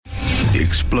The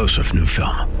explosive new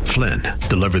film, Flynn,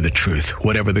 deliver the truth,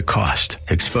 whatever the cost,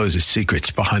 exposes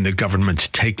secrets behind the government's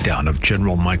takedown of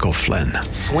General Michael Flynn.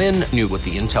 Flynn knew what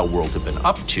the intel world had been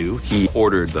up to. He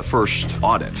ordered the first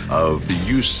audit of the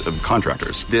use of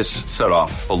contractors. This set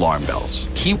off alarm bells.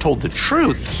 He told the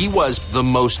truth. He was the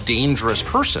most dangerous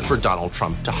person for Donald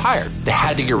Trump to hire. They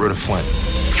had to get rid of Flynn.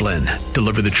 Flynn,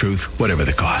 deliver the truth, whatever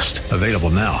the cost. Available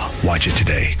now. Watch it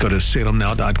today. Go to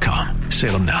salemnow.com.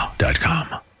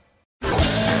 salemnow.com.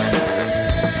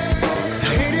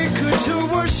 Hated could to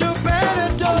worship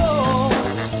and adore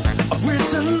a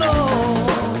risen Lord.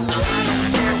 I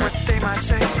don't care what they might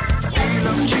say. We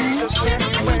love Jesus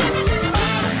anyway. I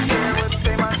don't care what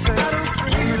they might say.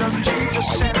 We love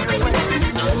Jesus anyway.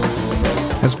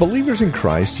 As believers in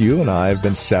Christ, you and I have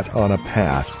been set on a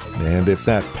path. And if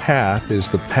that path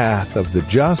is the path of the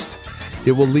just,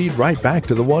 it will lead right back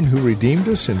to the one who redeemed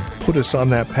us and put us on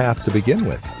that path to begin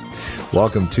with.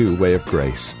 Welcome to Way of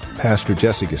Grace. Pastor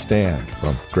Jesse Gistand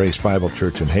from Grace Bible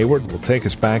Church in Hayward will take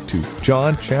us back to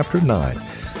John chapter 9,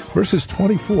 verses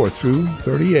 24 through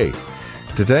 38.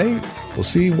 Today, we'll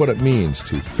see what it means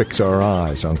to fix our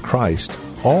eyes on Christ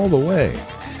all the way.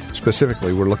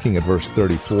 Specifically, we're looking at verse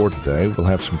 34 today. We'll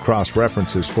have some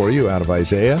cross-references for you out of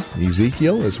Isaiah,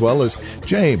 Ezekiel, as well as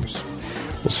James.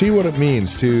 We'll see what it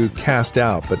means to cast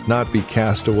out but not be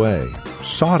cast away,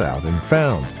 sought out and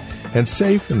found, and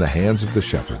safe in the hands of the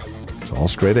shepherd. It's all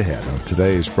straight ahead on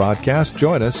today's broadcast.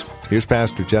 Join us. Here's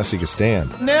Pastor Jesse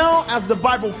Gistand. Now, as the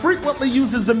Bible frequently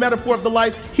uses the metaphor of the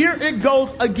light, here it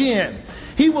goes again.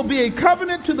 He will be a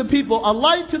covenant to the people, a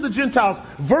light to the Gentiles.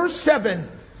 Verse 7,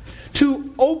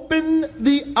 to open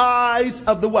the eyes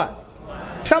of the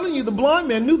what? Telling you the blind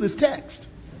man knew this text.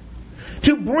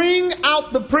 To bring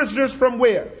out the prisoners from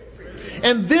where?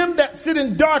 And them that sit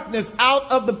in darkness out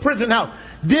of the prison house.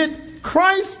 Did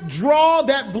Christ draw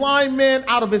that blind man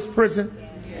out of his prison?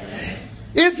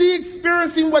 Is he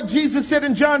experiencing what Jesus said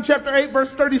in John chapter 8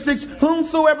 verse 36?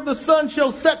 Whomsoever the Son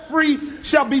shall set free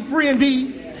shall be free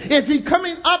indeed. Is he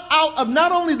coming up out of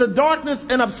not only the darkness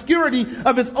and obscurity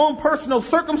of his own personal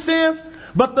circumstance,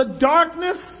 but the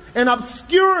darkness and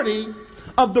obscurity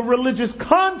of the religious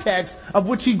context of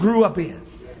which he grew up in?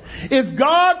 Is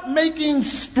God making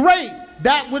straight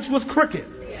that which was crooked?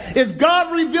 Is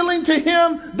God revealing to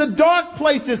him the dark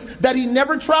places that he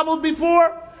never traveled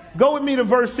before? Go with me to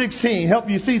verse 16. Help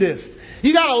you see this.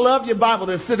 You got to love your Bible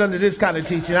to sit under this kind of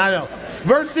teaching. I know.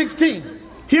 Verse 16.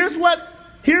 Here's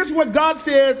what God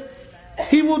says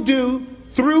he will do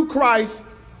through Christ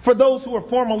for those who are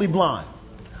formerly blind.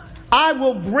 I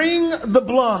will bring the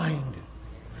blind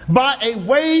by a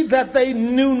way that they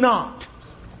knew not.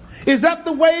 Is that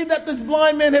the way that this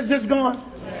blind man has just gone?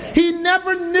 He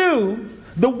never knew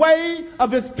the way of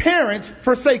his parents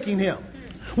forsaking him.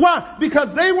 Why?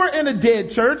 Because they were in a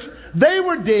dead church. They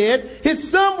were dead. His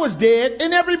son was dead,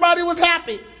 and everybody was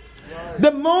happy.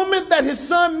 The moment that his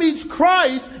son meets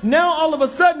Christ, now all of a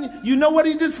sudden, you know what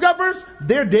he discovers?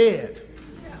 They're dead.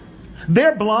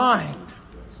 They're blind.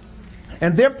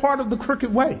 And they're part of the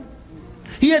crooked way.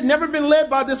 He had never been led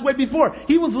by this way before.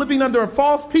 He was living under a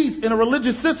false peace in a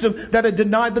religious system that had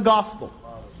denied the gospel.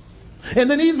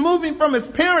 And then he's moving from his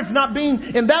parents not being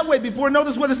in that way before.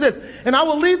 Notice what it says. And I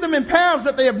will lead them in paths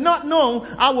that they have not known.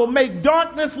 I will make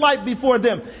darkness light before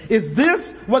them. Is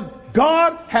this what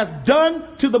God has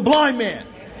done to the blind man?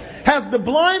 Has the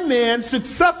blind man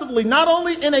successfully, not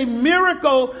only in a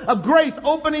miracle of grace,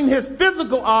 opening his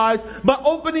physical eyes, but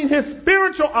opening his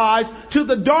spiritual eyes to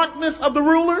the darkness of the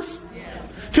rulers?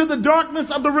 To the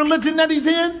darkness of the religion that he's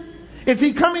in? Is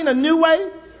he coming a new way?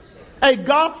 A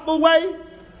gospel way?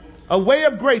 A way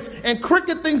of grace, and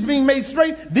crooked things being made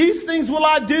straight. These things will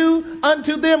I do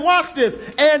unto them. Watch this.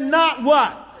 And not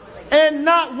what? And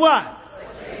not what?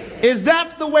 Is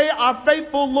that the way our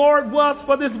faithful Lord was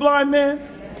for this blind man?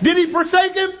 Did he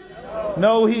forsake him?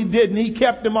 No, he didn't. He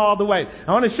kept him all the way.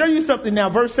 I want to show you something now.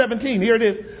 Verse 17. Here it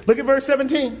is. Look at verse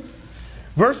 17.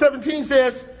 Verse 17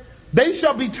 says, they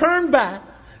shall be turned back.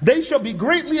 They shall be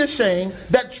greatly ashamed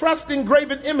that trust in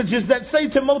graven images, that say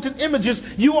to molten images,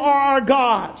 you are our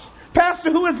gods.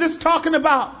 Pastor, who is this talking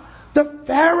about? The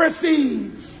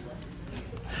Pharisees.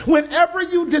 Whenever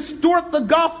you distort the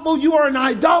gospel, you are an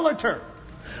idolater.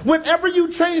 Whenever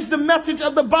you change the message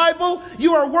of the Bible,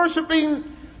 you are worshiping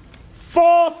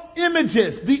false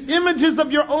images, the images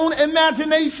of your own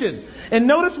imagination. And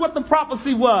notice what the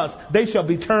prophecy was. They shall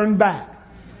be turned back.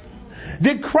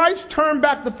 Did Christ turn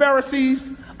back the Pharisees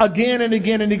again and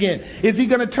again and again? Is he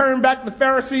going to turn back the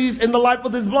Pharisees in the life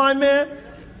of this blind man?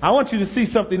 I want you to see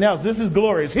something else. This is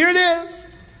glorious. Here it is.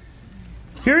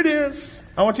 Here it is.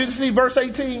 I want you to see verse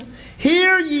 18.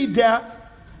 Hear ye deaf,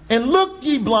 And look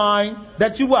ye blind,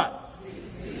 that you what?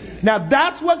 Now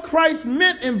that's what Christ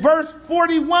meant in verse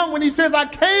 41 when he says, I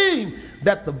came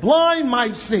that the blind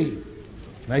might see.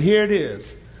 Now here it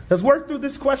is. Let's work through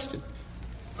this question.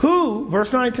 Who,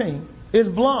 verse 19, is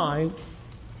blind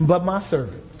but my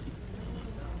servant?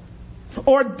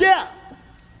 Or deaf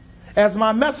as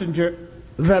my messenger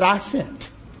that I sent?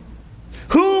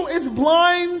 Who is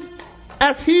blind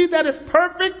as he that is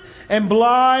perfect and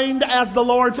blind as the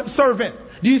Lord's servant?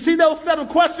 Do you see those set of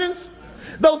questions?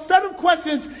 Those set of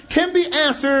questions can be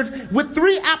answered with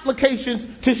three applications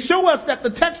to show us that the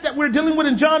text that we're dealing with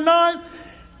in John 9,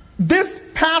 this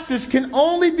passage can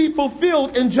only be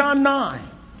fulfilled in John 9.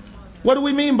 What do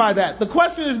we mean by that? The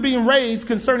question is being raised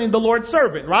concerning the Lord's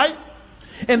servant, right?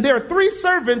 And there are three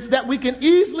servants that we can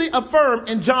easily affirm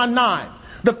in John 9.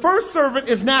 The first servant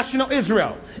is national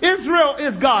Israel. Israel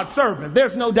is God's servant.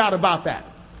 There's no doubt about that.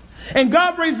 And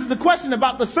God raises the question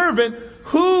about the servant,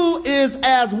 who is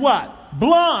as what?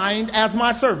 Blind as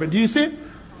my servant. Do you see it?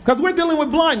 Because we're dealing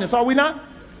with blindness, are we not?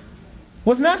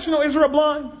 Was national Israel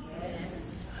blind? Yes.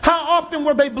 How often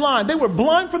were they blind? They were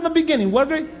blind from the beginning, were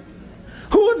they?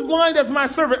 Who is blind as my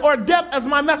servant or deaf as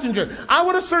my messenger? I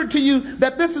would assert to you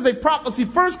that this is a prophecy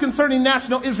first concerning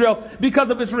national Israel because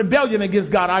of its rebellion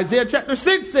against God. Isaiah chapter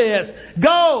 6 says,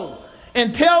 go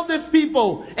and tell this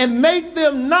people and make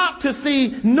them not to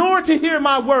see nor to hear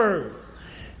my word.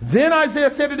 Then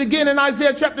Isaiah said it again in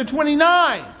Isaiah chapter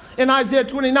 29. In Isaiah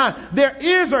 29, their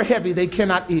ears are heavy, they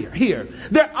cannot hear.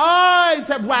 Their eyes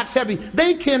have waxed heavy,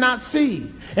 they cannot see.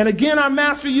 And again, our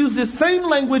master used this same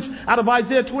language out of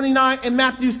Isaiah 29 and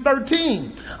Matthew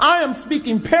 13. I am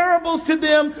speaking parables to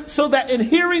them so that in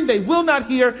hearing they will not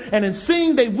hear and in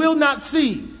seeing they will not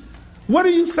see. What are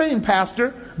you saying,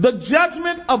 Pastor? The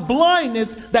judgment of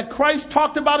blindness that Christ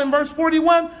talked about in verse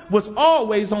 41 was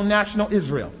always on national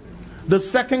Israel. The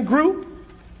second group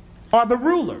are the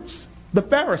rulers, the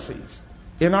Pharisees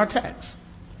in our text.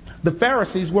 The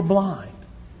Pharisees were blind.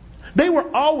 They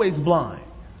were always blind.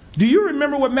 Do you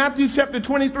remember what Matthew chapter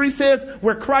 23 says,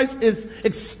 where Christ is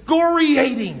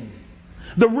excoriating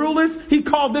the rulers? He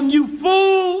called them, you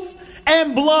fools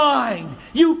and blind.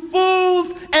 You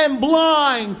fools and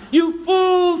blind. You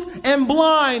fools and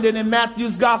blind. And in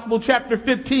Matthew's Gospel chapter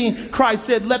 15, Christ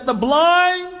said, let the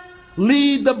blind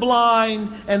lead the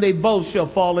blind, and they both shall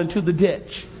fall into the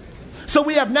ditch. So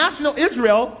we have national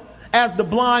Israel as the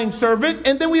blind servant,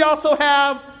 and then we also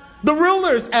have the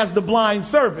rulers as the blind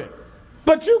servant.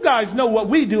 But you guys know what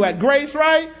we do at Grace,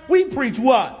 right? We preach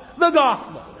what? The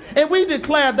gospel. And we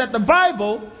declare that the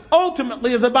Bible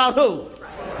ultimately is about who?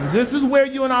 This is where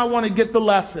you and I want to get the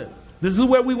lesson. This is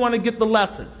where we want to get the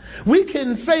lesson. We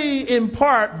can say in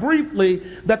part, briefly,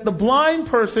 that the blind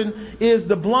person is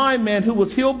the blind man who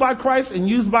was healed by Christ and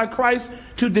used by Christ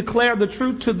to declare the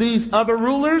truth to these other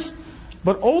rulers.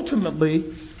 But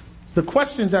ultimately, the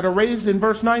questions that are raised in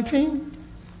verse 19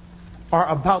 are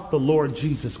about the Lord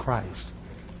Jesus Christ.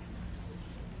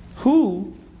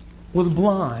 Who was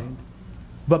blind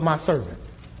but my servant?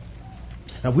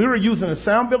 Now, if we were using a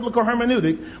sound biblical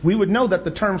hermeneutic, we would know that the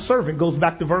term servant goes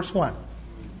back to verse 1.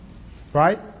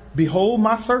 Right? Behold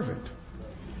my servant,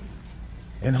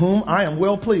 in whom I am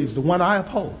well pleased, the one I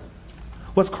uphold.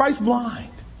 Was Christ blind?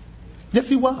 Yes,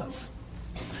 he was.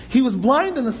 He was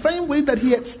blind in the same way that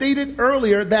he had stated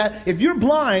earlier that if you're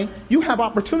blind, you have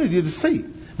opportunity to see.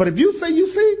 But if you say you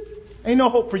see, ain't no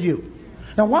hope for you.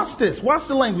 Now watch this. Watch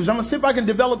the language. I'm going to see if I can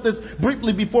develop this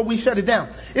briefly before we shut it down.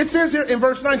 It says here in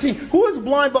verse 19, who is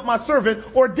blind but my servant,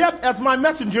 or deaf as my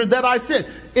messenger that I sent?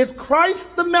 Is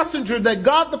Christ the messenger that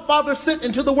God the Father sent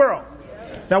into the world?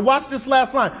 Yes. Now watch this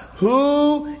last line.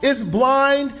 Who is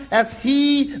blind as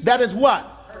he that is what?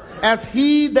 Perfect. As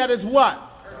he that is what?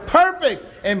 Perfect.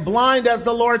 And blind as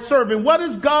the Lord's servant. What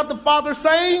is God the Father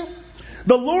saying?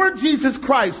 The Lord Jesus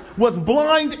Christ was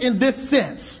blind in this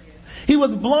sense. He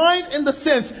was blind in the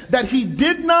sense that he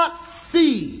did not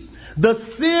see the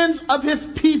sins of his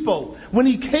people when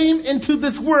he came into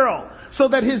this world, so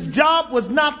that his job was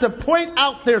not to point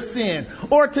out their sin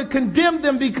or to condemn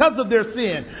them because of their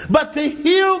sin, but to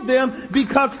heal them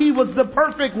because he was the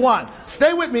perfect one.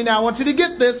 Stay with me now. I want you to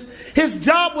get this. His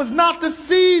job was not to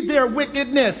see their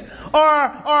wickedness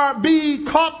or be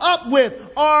caught up with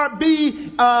or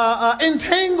be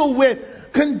entangled with,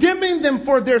 condemning them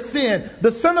for their sin.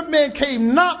 The Son of Man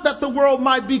came not that the world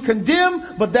might be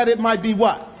condemned, but that it might be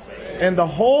what? And the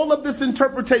whole of this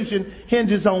interpretation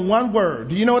hinges on one word.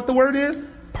 Do you know what the word is?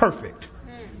 Perfect.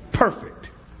 Perfect.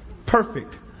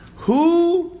 Perfect.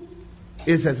 Who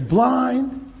is as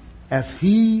blind as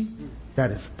he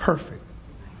that is perfect?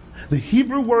 The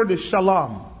Hebrew word is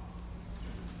shalom.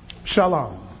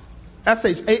 Shalom.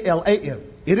 S-H-A-L-A-M.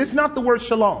 It is not the word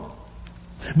shalom,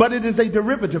 but it is a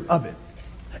derivative of it.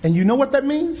 And you know what that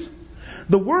means?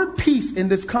 The word peace in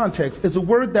this context is a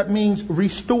word that means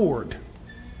restored.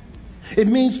 It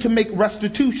means to make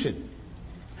restitution.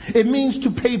 It means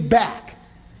to pay back.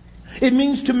 It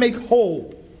means to make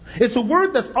whole. It's a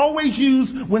word that's always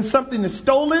used when something is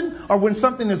stolen or when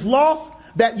something is lost,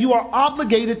 that you are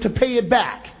obligated to pay it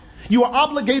back. You are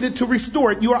obligated to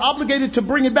restore it. You are obligated to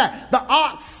bring it back. The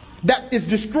ox that is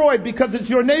destroyed because it's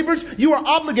your neighbor's, you are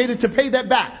obligated to pay that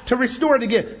back, to restore it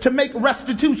again, to make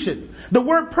restitution. The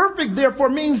word perfect, therefore,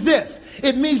 means this.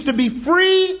 It means to be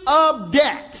free of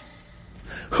debt.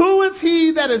 Who is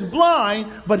he that is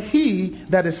blind but he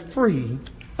that is free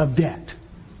of debt?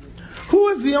 Who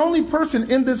is the only person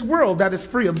in this world that is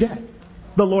free of debt?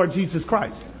 The Lord Jesus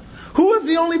Christ. Who is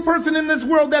the only person in this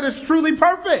world that is truly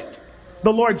perfect?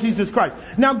 The Lord Jesus Christ.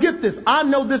 Now get this. I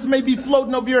know this may be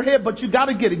floating over your head, but you got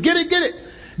to get it. Get it, get it.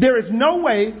 There is no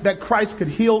way that Christ could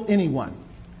heal anyone.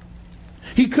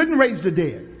 He couldn't raise the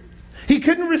dead. He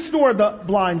couldn't restore the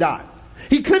blind eye.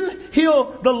 He couldn't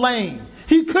heal the lame.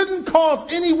 He couldn't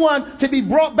cause anyone to be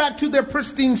brought back to their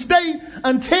pristine state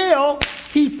until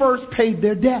he first paid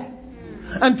their debt.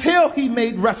 Until he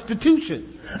made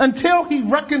restitution. Until he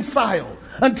reconciled.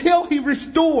 Until he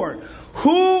restored.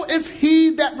 Who is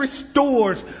he that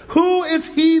restores? Who is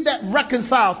he that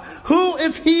reconciles? Who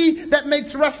is he that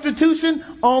makes restitution?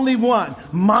 Only one.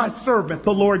 My servant,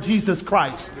 the Lord Jesus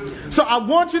Christ. So I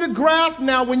want you to grasp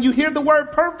now, when you hear the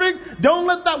word perfect, don't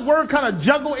let that word kind of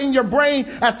juggle in your brain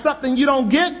as something you don't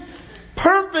get.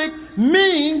 Perfect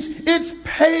means it's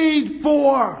paid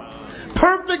for.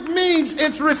 Perfect means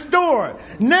it's restored.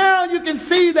 Now you can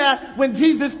see that when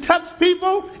Jesus touched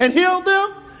people and healed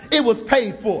them, it was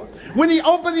paid for. When he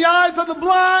opened the eyes of the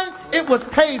blind, it was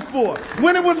paid for.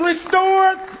 When it was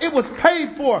restored, it was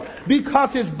paid for.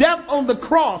 Because his death on the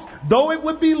cross, though it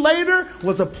would be later,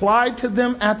 was applied to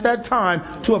them at that time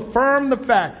to affirm the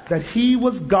fact that he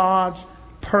was God's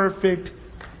perfect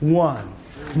one.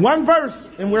 One verse,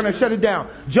 and we're going to shut it down.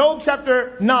 Job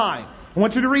chapter 9. I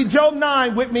want you to read Job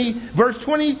 9 with me, verse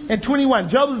 20 and 21.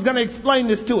 Job is going to explain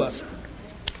this to us.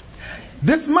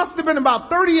 This must have been about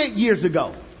 38 years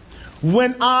ago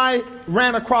when I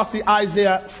ran across the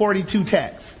Isaiah 42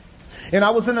 text. And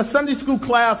I was in a Sunday school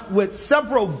class with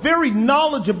several very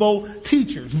knowledgeable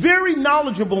teachers, very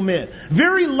knowledgeable men,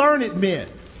 very learned men.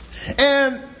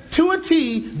 And to a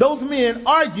T, those men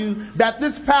argue that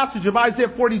this passage of Isaiah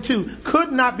 42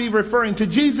 could not be referring to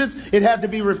Jesus. It had to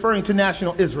be referring to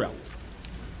national Israel.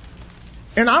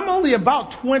 And I'm only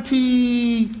about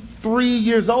 23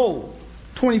 years old,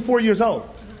 24 years old.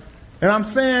 And I'm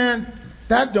saying,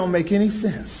 that don't make any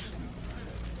sense.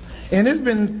 And it's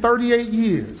been 38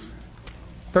 years.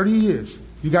 30 years.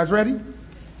 You guys ready?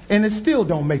 And it still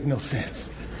don't make no sense.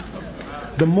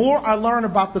 The more I learn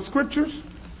about the scriptures,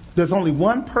 there's only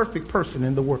one perfect person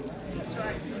in the world.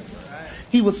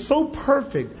 He was so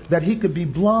perfect that he could be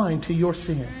blind to your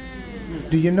sin.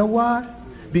 Do you know why?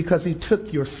 Because he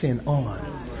took your sin on.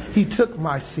 He took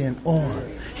my sin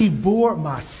on. He bore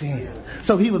my sin.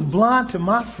 So he was blind to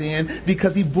my sin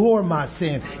because he bore my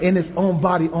sin in his own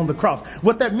body on the cross.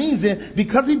 What that means is,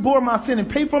 because he bore my sin and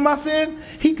paid for my sin,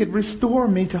 he could restore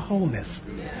me to wholeness.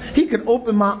 He could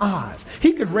open my eyes.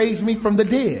 He could raise me from the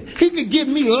dead. He could give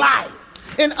me life.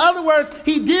 In other words,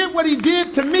 he did what he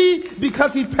did to me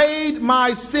because he paid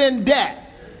my sin debt.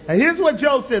 And here's what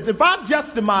Job says. If I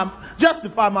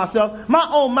justify myself, my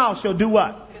own mouth shall do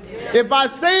what? If I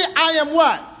say I am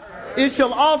what? It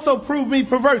shall also prove me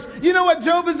perverse. You know what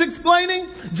Job is explaining?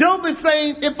 Job is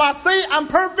saying, if I say I'm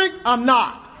perfect, I'm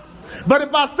not. But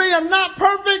if I say I'm not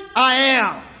perfect, I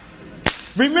am.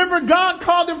 Remember, God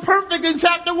called him perfect in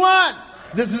chapter 1.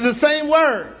 This is the same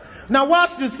word. Now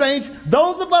watch this, saints.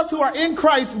 Those of us who are in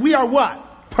Christ, we are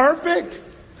what? Perfect.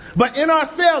 But in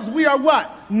ourselves, we are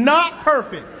what? Not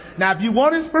perfect. Now, if you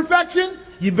want his perfection,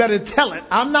 you better tell it.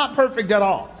 I'm not perfect at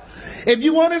all. If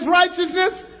you want his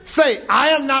righteousness, say, I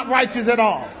am not righteous at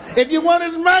all. If you want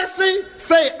his mercy,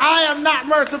 say, I am not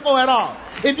merciful at all.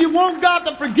 If you want God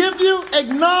to forgive you,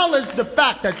 acknowledge the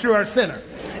fact that you're a sinner.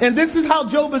 And this is how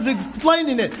Job is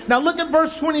explaining it. Now look at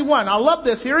verse 21. I love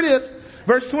this. Here it is.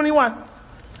 Verse 21.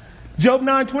 Job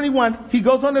 9:21. He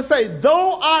goes on to say,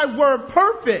 though I were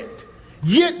perfect,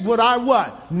 yet would I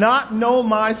what? Not know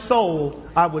my soul.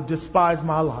 I would despise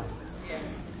my life.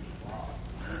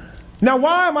 Now,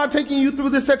 why am I taking you through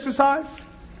this exercise?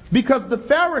 Because the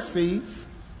Pharisees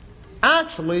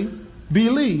actually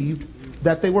believed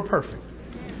that they were perfect.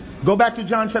 Go back to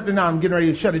John chapter 9. I'm getting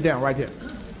ready to shut it down right here.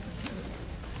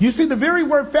 You see, the very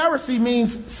word Pharisee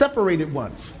means separated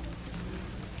ones.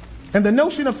 And the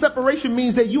notion of separation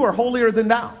means that you are holier than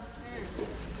thou.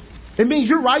 It means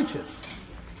you're righteous.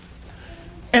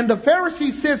 And the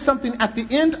Pharisee says something at the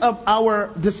end of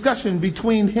our discussion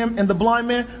between him and the blind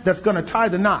man that's going to tie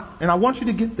the knot. And I want you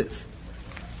to get this.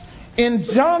 In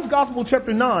John's Gospel,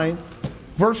 chapter 9,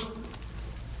 verse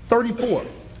 34.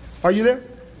 Are you there?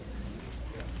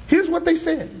 Here's what they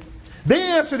said. They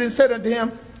answered and said unto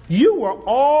him, you were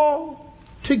all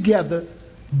together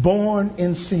born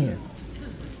in sin.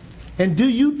 And do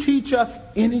you teach us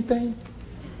anything?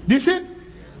 Do you see it?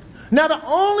 Now the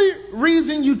only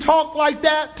reason you talk like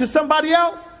that to somebody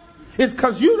else is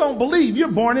because you don't believe you're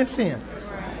born in sin.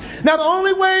 Now the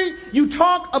only way you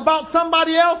talk about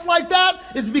somebody else like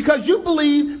that is because you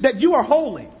believe that you are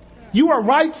holy. You are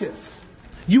righteous.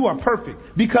 You are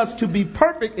perfect. Because to be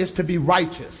perfect is to be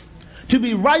righteous. To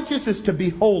be righteous is to be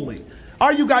holy.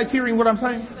 Are you guys hearing what I'm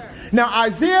saying? Now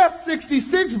Isaiah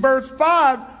 66 verse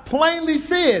 5 plainly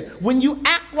said, when you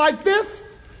act like this,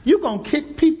 you're going to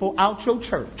kick people out your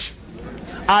church.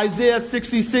 Isaiah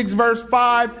 66 verse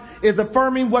 5 is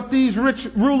affirming what these rich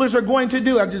rulers are going to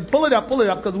do. I just pull it up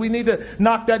because we need to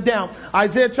knock that down.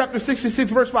 Isaiah chapter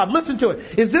 66 verse 5. Listen to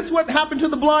it. Is this what happened to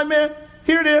the blind man?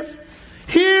 Here it is.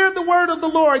 Hear the word of the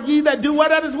Lord, ye that do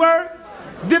what at his word?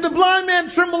 Did the blind man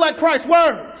tremble at Christ's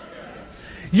word?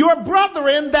 Your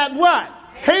brethren that what?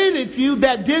 Hated you,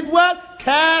 that did what?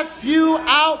 Cast you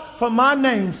out for my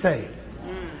name's sake.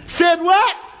 Said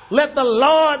what? Let the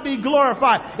Lord be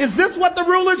glorified. Is this what the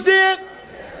rulers did?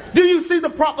 Do you see the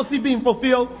prophecy being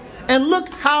fulfilled? And look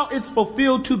how it's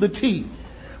fulfilled to the T.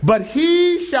 But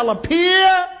he shall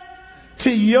appear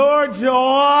to your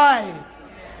joy.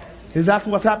 Is that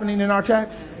what's happening in our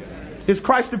text? Is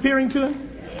Christ appearing to him?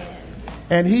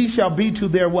 And he shall be to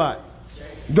their what?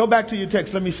 Go back to your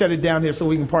text. Let me shut it down here so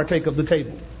we can partake of the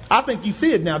table. I think you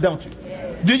see it now, don't you?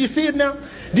 Do you see it now?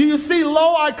 Do you see,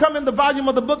 lo, I come in the volume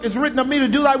of the book, it's written of me to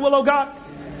do thy will, O God?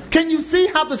 Can you see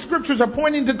how the scriptures are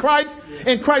pointing to Christ,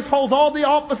 and Christ holds all the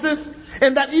offices?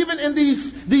 And that even in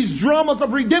these dramas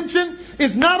of redemption,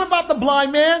 it's not about the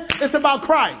blind man, it's about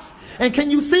Christ. And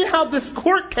can you see how this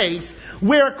court case,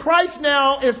 where Christ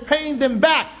now is paying them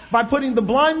back by putting the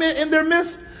blind man in their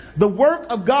midst, the work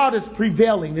of God is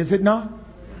prevailing, is it not?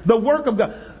 The work of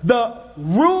God. The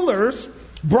rulers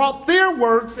brought their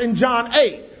works in John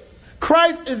 8.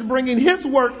 Christ is bringing his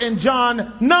work in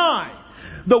John 9.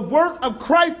 The work of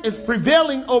Christ is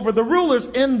prevailing over the rulers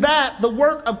in that the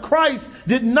work of Christ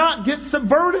did not get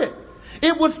subverted.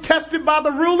 It was tested by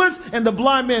the rulers and the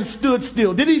blind man stood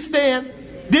still. Did he stand?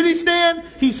 Did he stand?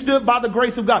 He stood by the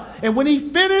grace of God. And when he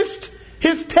finished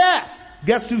his test,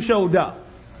 guess who showed up?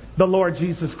 The Lord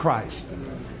Jesus Christ.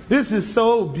 This is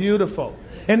so beautiful.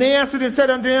 And they answered and said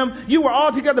unto him, you were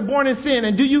altogether born in sin,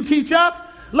 and do you teach us?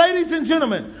 Ladies and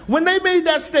gentlemen, when they made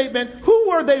that statement, who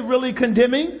were they really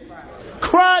condemning?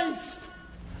 Christ.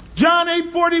 John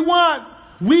 8:41.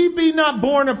 We be not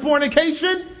born of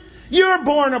fornication. You're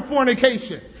born of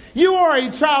fornication. You are a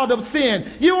child of sin.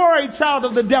 You are a child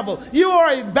of the devil. You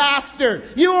are a bastard.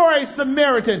 You are a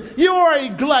Samaritan. You are a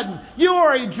glutton. You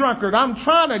are a drunkard. I'm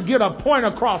trying to get a point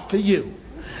across to you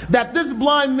that this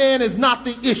blind man is not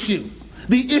the issue.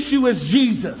 The issue is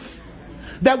Jesus.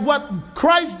 That what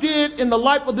Christ did in the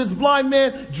life of this blind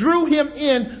man drew him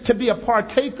in to be a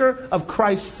partaker of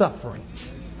Christ's sufferings.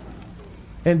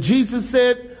 And Jesus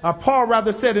said, or Paul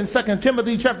rather said in 2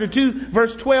 Timothy chapter 2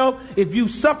 verse 12, if you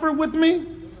suffer with me,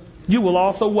 you will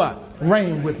also what?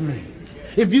 Reign with me.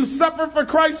 If you suffer for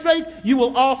Christ's sake, you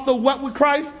will also what with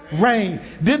Christ? Reign.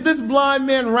 Did this blind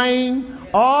man reign?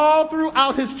 All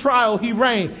throughout his trial, he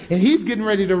reigned. And he's getting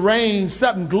ready to reign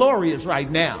something glorious right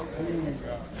now.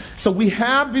 So we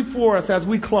have before us, as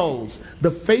we close,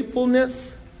 the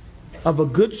faithfulness of a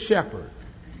good shepherd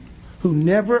who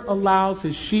never allows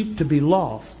his sheep to be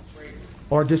lost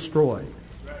or destroyed.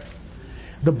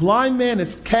 The blind man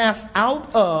is cast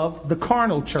out of the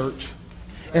carnal church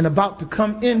and about to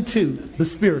come into the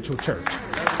spiritual church.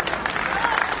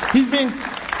 He's been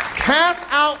cast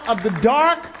out of the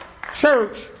dark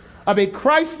church of a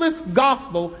Christless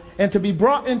gospel and to be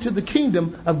brought into the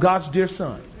kingdom of God's dear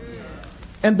Son.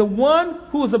 And the one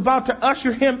who is about to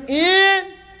usher him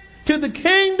in to the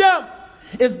kingdom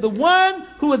is the one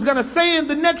who is going to say in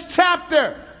the next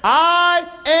chapter, I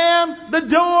am the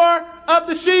door of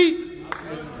the sheep.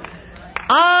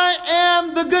 I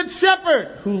am the good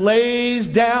shepherd who lays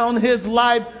down his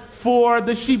life for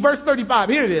the sheep. Verse 35,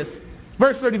 here it is.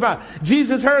 Verse 35.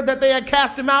 Jesus heard that they had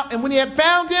cast him out, and when he had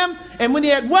found him, and when he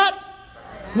had what?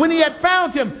 When he had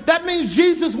found him, that means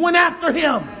Jesus went after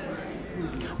him.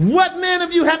 What man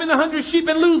of you having 100 sheep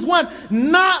and lose one,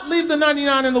 not leave the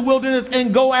 99 in the wilderness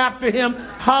and go after him?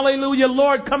 Hallelujah.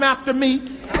 Lord, come after me.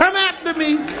 Come after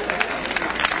me.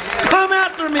 Come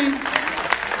after me.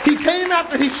 He came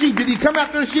after his sheep. Did he come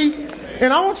after his sheep?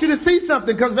 And I want you to see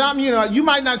something, because you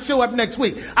might not show up next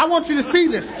week. I want you to see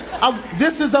this.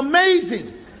 This is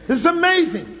amazing. This is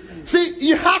amazing. See,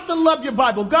 you have to love your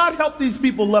Bible. God help these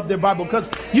people love their Bible, because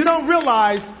you don't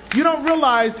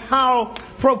realize how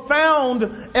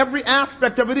profound every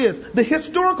aspect of it is. The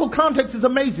historical context is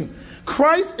amazing.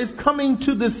 Christ is coming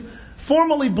to this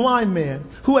formerly blind man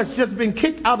who has just been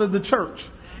kicked out of the church,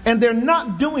 and they're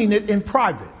not doing it in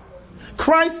private.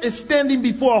 Christ is standing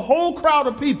before a whole crowd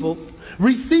of people,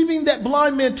 receiving that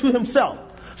blind man to himself,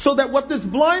 so that what this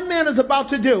blind man is about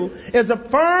to do is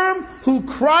affirm who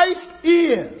Christ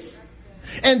is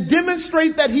and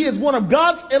demonstrate that he is one of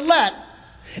God's elect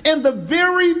in the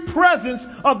very presence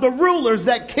of the rulers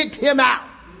that kicked him out.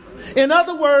 In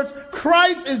other words,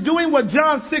 Christ is doing what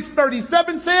John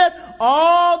 6:37 said,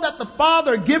 all that the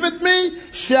Father giveth me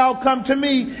shall come to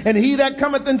me, and he that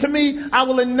cometh unto me I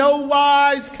will in no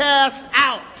wise cast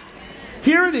out.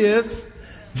 Here it is.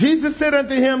 Jesus said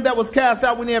unto him that was cast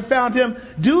out when he had found him,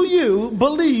 do you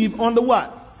believe on the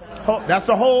what? That's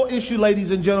the whole issue,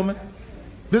 ladies and gentlemen.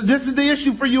 This is the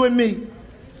issue for you and me.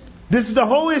 This is the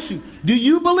whole issue. Do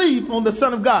you believe on the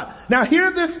Son of God? Now here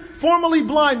this formerly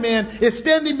blind man is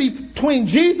standing between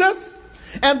Jesus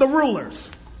and the rulers,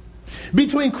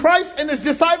 between Christ and his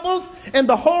disciples and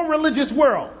the whole religious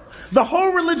world. The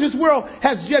whole religious world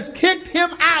has just kicked him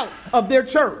out of their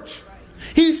church.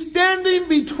 He's standing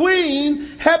between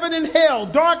heaven and hell,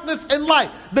 darkness and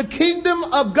light, the kingdom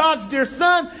of God's dear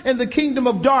Son and the kingdom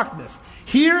of darkness.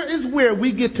 Here is where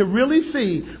we get to really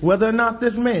see whether or not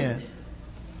this man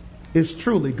is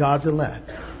truly God's elect.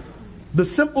 The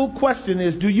simple question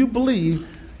is, do you believe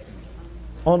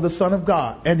on the Son of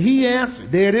God? And he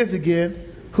answered, there it is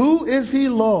again, who is he,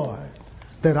 Lord,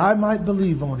 that I might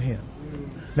believe on him?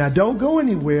 Now don't go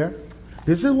anywhere.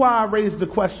 This is why I raised the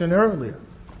question earlier.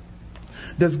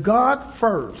 Does God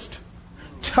first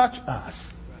touch us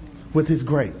with his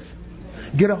grace,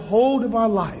 get a hold of our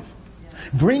life,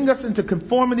 bring us into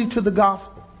conformity to the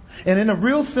gospel? And in a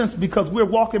real sense, because we're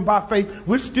walking by faith,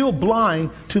 we're still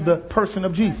blind to the person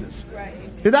of Jesus. Right.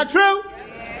 Is that true?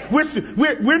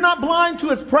 We're not blind to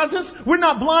his presence. We're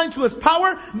not blind to his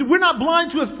power. We're not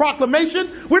blind to his proclamation.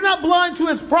 We're not blind to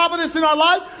his providence in our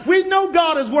life. We know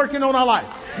God is working on our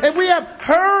life. And we have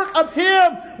heard of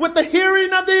him with the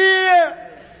hearing of the ear,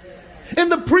 in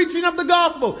the preaching of the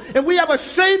gospel. And we have a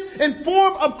shape and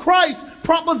form of Christ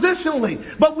propositionally.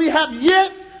 But we have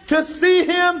yet to see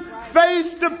him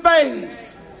face to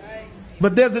face.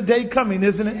 But there's a day coming,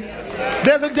 isn't it?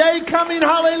 There's a day coming,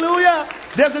 hallelujah.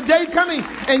 There's a day coming,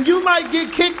 and you might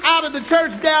get kicked out of the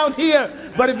church down here.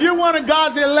 But if you're one of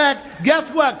God's elect, guess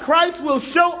what? Christ will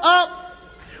show up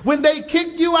when they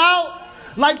kick you out,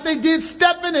 like they did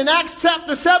Stephen in Acts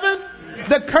chapter 7.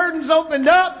 The curtains opened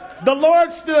up, the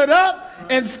Lord stood up,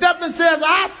 and Stephen says,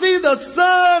 I see the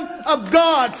Son of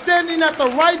God standing at the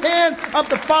right hand of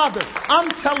the Father. I'm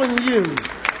telling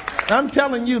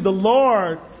you, the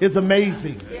Lord is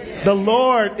amazing. The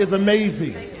Lord is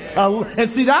amazing. And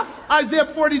see, that's Isaiah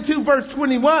 42 verse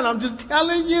 21. I'm just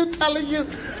telling you.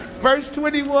 Verse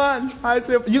 21.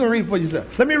 Isaiah, you can read for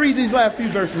yourself. Let me read these last few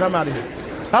verses. I'm out of here.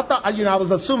 I thought, I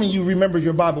was assuming you remember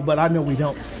your Bible, but I know we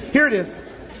don't. Here it is.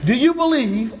 Do you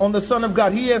believe on the Son of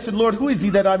God? He answered, Lord, who is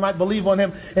he that I might believe on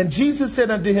him? And Jesus said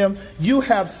unto him, you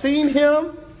have seen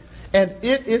him, and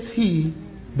it is he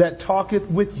that talketh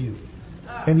with you.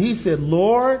 And he said,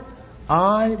 Lord,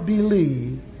 I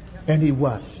believe. And he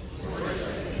what?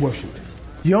 Worshipped.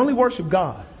 You only worship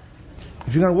God.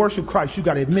 If you're going to worship Christ, you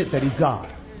got to admit that he's God.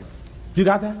 You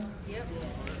got that? Yep.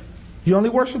 You only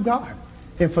worship God.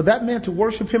 And for that man to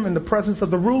worship him in the presence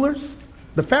of the rulers,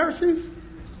 the Pharisees,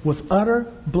 was utter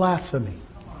blasphemy.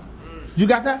 You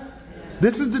got that?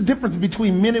 This is the difference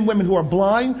between men and women who are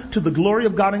blind to the glory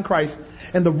of God in Christ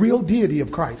and the real deity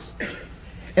of Christ.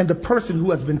 And the person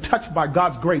who has been touched by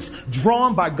God's grace,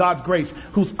 drawn by God's grace,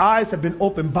 whose eyes have been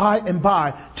opened by and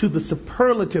by to the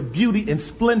superlative beauty and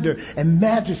splendor and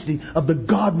majesty of the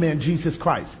God-man Jesus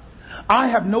Christ. I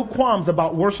have no qualms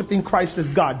about worshiping Christ as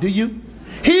God. Do you?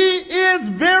 He is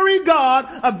very God,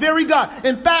 a very God.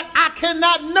 In fact, I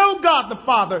cannot know God the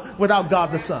Father without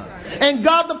God the Son. And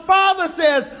God the Father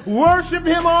says, worship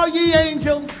him, all ye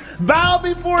angels. Bow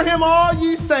before him, all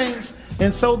ye saints.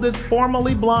 And so this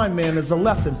formerly blind man is a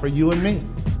lesson for you and me.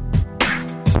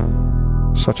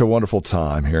 Such a wonderful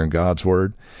time here in God's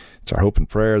Word. It's our hope and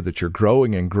prayer that you're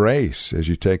growing in grace as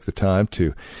you take the time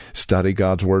to study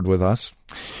God's Word with us.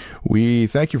 We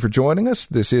thank you for joining us.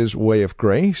 This is Way of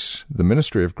Grace, the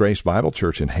ministry of Grace Bible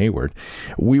Church in Hayward.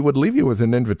 We would leave you with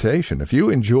an invitation. If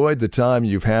you enjoyed the time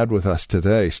you've had with us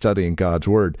today studying God's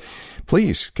Word,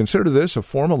 please consider this a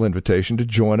formal invitation to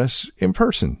join us in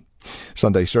person.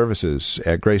 Sunday services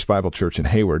at Grace Bible Church in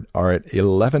Hayward are at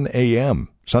 11 a.m.,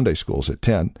 Sunday school's at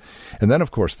 10, and then, of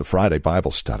course, the Friday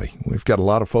Bible study. We've got a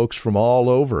lot of folks from all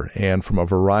over and from a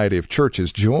variety of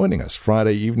churches joining us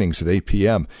Friday evenings at 8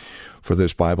 p.m. for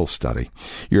this Bible study.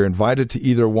 You're invited to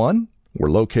either one.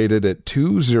 We're located at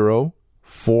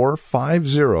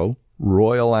 20450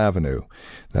 Royal Avenue.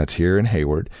 That's here in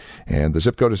Hayward. And the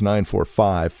zip code is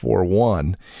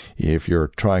 94541 if you're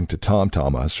trying to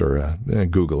TomTom us or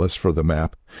Google us for the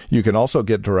map. You can also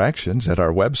get directions at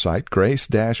our website,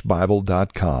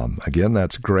 grace-bible.com. Again,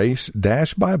 that's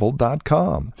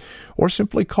grace-bible.com. Or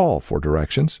simply call for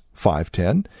directions,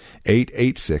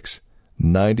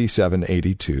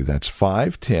 510-886-9782. That's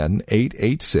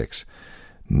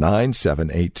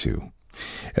 510-886-9782.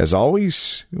 As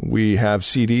always, we have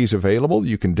CDs available.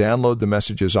 You can download the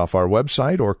messages off our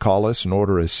website or call us and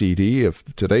order a CD of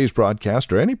today's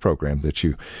broadcast or any program that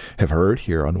you have heard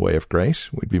here on Way of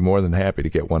Grace. We'd be more than happy to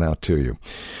get one out to you.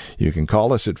 You can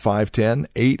call us at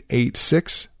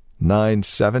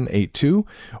 510-886-9782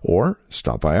 or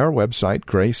stop by our website,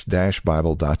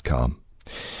 grace-bible.com.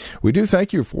 We do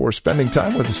thank you for spending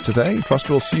time with us today. Trust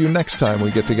we'll see you next time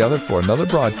we get together for another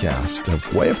broadcast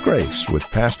of Way of Grace with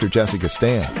Pastor Jesse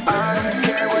Gastan. I don't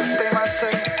care what they might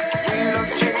say, we love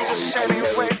Jesus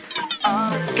anyway.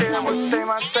 I don't care what they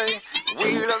might say,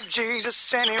 we love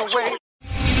Jesus anyway.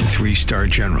 3-star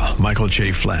General Michael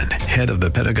J. Flynn, head of the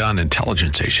Pentagon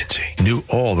Intelligence Agency, knew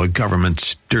all the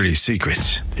government's dirty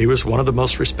secrets. He was one of the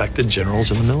most respected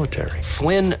generals in the military.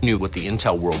 Flynn knew what the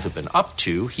intel world had been up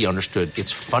to. He understood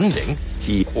its funding.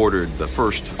 He ordered the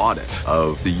first audit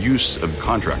of the use of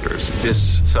contractors.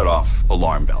 This set off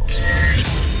alarm bells.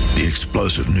 The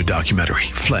explosive new documentary,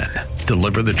 Flynn,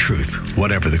 Deliver the Truth,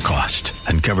 Whatever the Cost,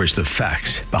 uncovers the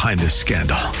facts behind this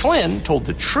scandal. Flynn told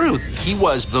the truth. He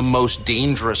was the most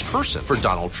dangerous person for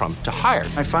Donald Trump to hire.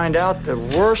 I find out the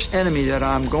worst enemy that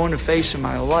I'm going to face in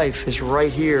my life is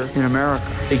right here in America.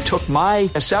 They took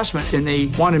my assessment and they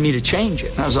wanted me to change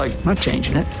it. And I was like, I'm not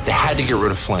changing it. They had to get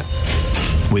rid of Flynn.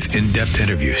 With in-depth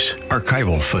interviews,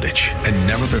 archival footage, and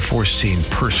never-before-seen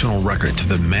personal records of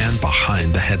the man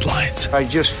behind the headlines. I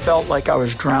just felt like I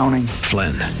was drowning.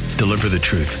 Flynn, Deliver the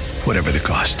Truth, Whatever the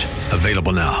Cost.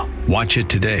 Available now. Watch it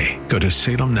today. Go to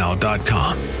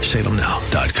salemnow.com.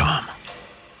 salemnow.com.